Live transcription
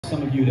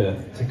some of you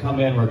to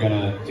come in. We're going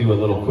to do a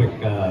little quick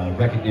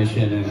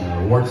recognition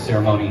and award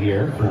ceremony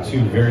here for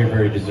two very,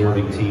 very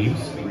deserving teams.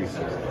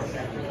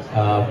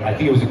 I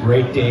think it was a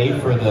great day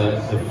for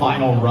the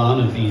final run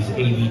of these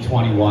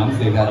AV21s.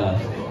 They've had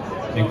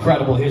an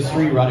incredible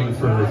history, running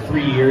for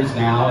 3 years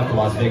now at the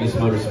Las Vegas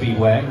Motor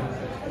Speedway.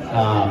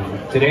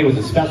 Today was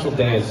a special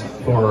day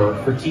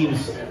for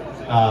teams,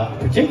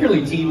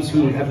 particularly teams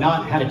who have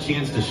not had a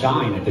chance to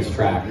shine at this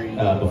track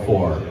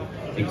before,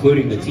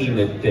 including the team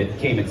that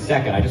came in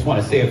second. I just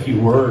want to say a few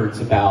words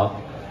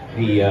about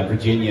the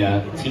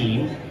Virginia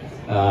team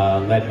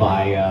led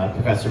by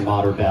Professor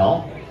Mater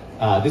Bell.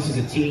 This is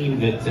a team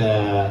that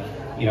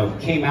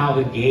came out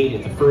of the gate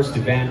at the first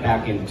event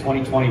back in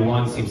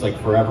 2021, seems like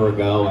forever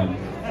ago,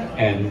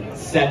 and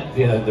set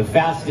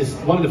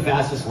one of the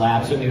fastest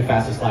laps, certainly the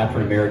fastest lap for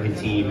an American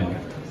team, and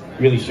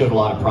really showed a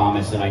lot of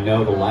promise. And I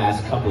know the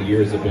last couple of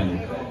years have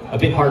been a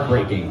bit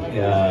heartbreaking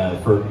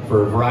for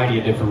a variety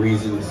of different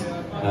reasons,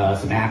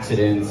 some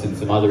accidents and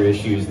some other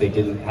issues. They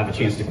didn't have a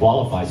chance to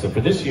qualify. So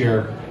for this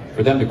year,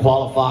 for them to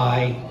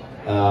qualify,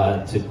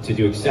 to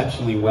do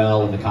exceptionally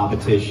well in the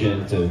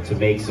competition, to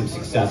make some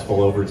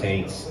successful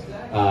overtakes,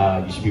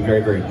 you should be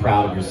very, very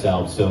proud of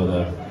yourselves. So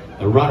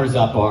the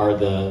runners-up are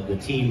the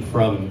team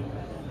from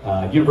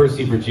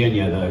University of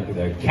Virginia,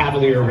 the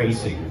Cavalier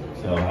Racing.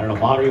 So I don't know,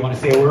 Mater, you want to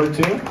say a word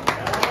too?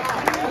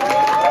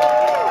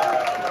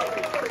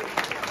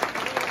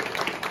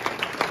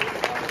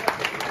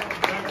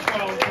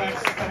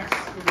 Thanks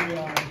to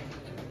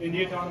the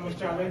Indy Autonomous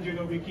Challenge.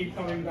 We keep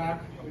coming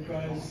back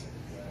because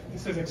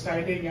this is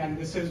exciting, and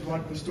this is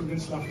what the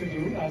students love to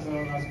do. As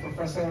a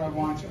professor, I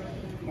want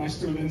my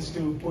students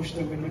to push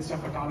the limits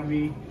of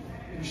autonomy,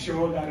 to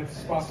show that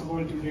it's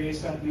possible to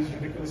race at these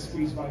ridiculous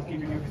speeds while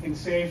keeping everything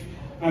safe.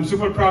 I'm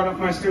super proud of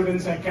my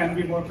students. I can't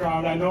be more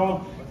proud. I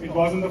know it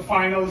wasn't the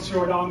final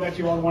showdown that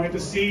you all wanted to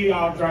see.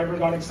 Our driver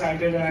got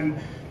excited and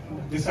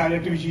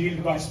decided to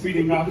yield by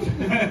speeding up.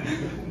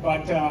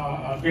 But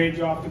a great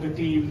job to the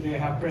team. They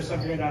have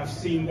persevered. I've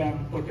seen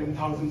them put in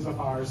thousands of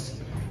hours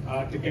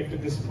to get to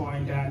this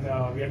point, and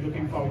we are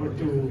looking forward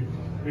to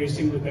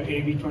racing with the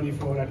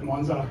AV24 at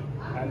Monza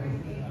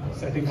and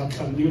setting up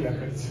some new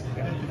records.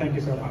 Yeah, thank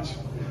you so much.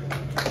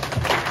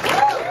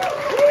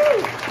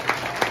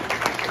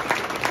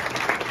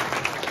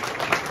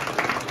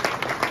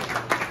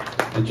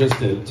 And just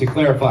to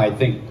clarify, I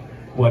think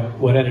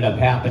what ended up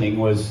happening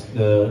was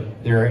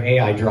their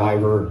AI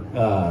driver,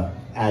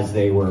 as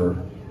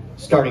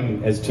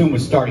TUM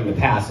was starting the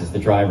passes, the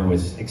driver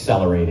was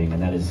accelerating,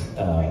 and that is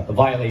a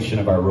violation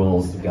of our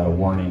rules. We got a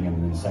warning, and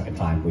then the second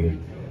time we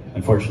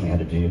unfortunately had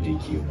to do a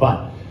DQ.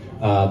 But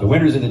the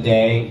winners of the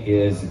day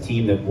is the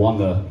team that won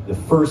the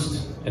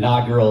first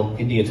inaugural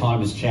Indy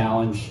Autonomous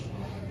Challenge.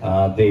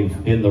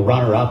 They've been the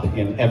runner-up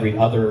in every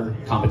other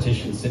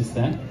competition since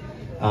then.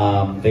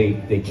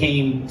 They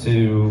came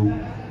to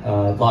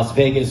Las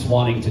Vegas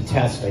wanting to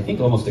test, I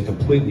think, almost a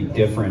completely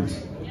different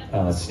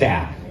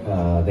stack.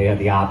 They had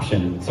the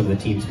option, some of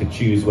the teams could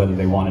choose whether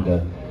they wanted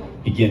to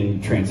begin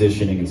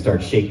transitioning and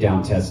start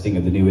shakedown testing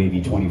of the new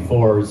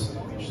AV24s,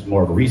 which is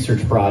more of a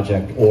research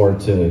project, or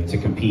to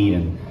compete.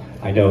 And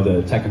I know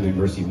the Technical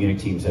University of Munich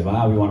team said,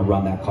 well, we want to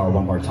run that car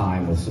one more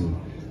time with some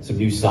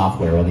new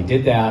software. Well, they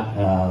did that,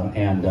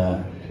 and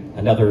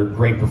another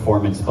great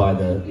performance by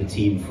the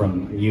team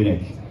from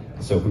Munich.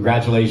 So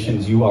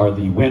congratulations, you are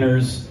the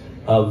winners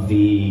of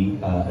the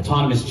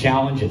Autonomous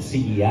Challenge at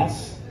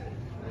CES.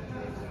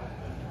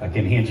 I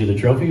can hand you the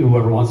trophy.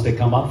 Whoever wants to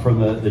come up from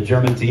the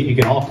German team, you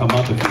can all come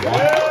up if you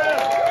want.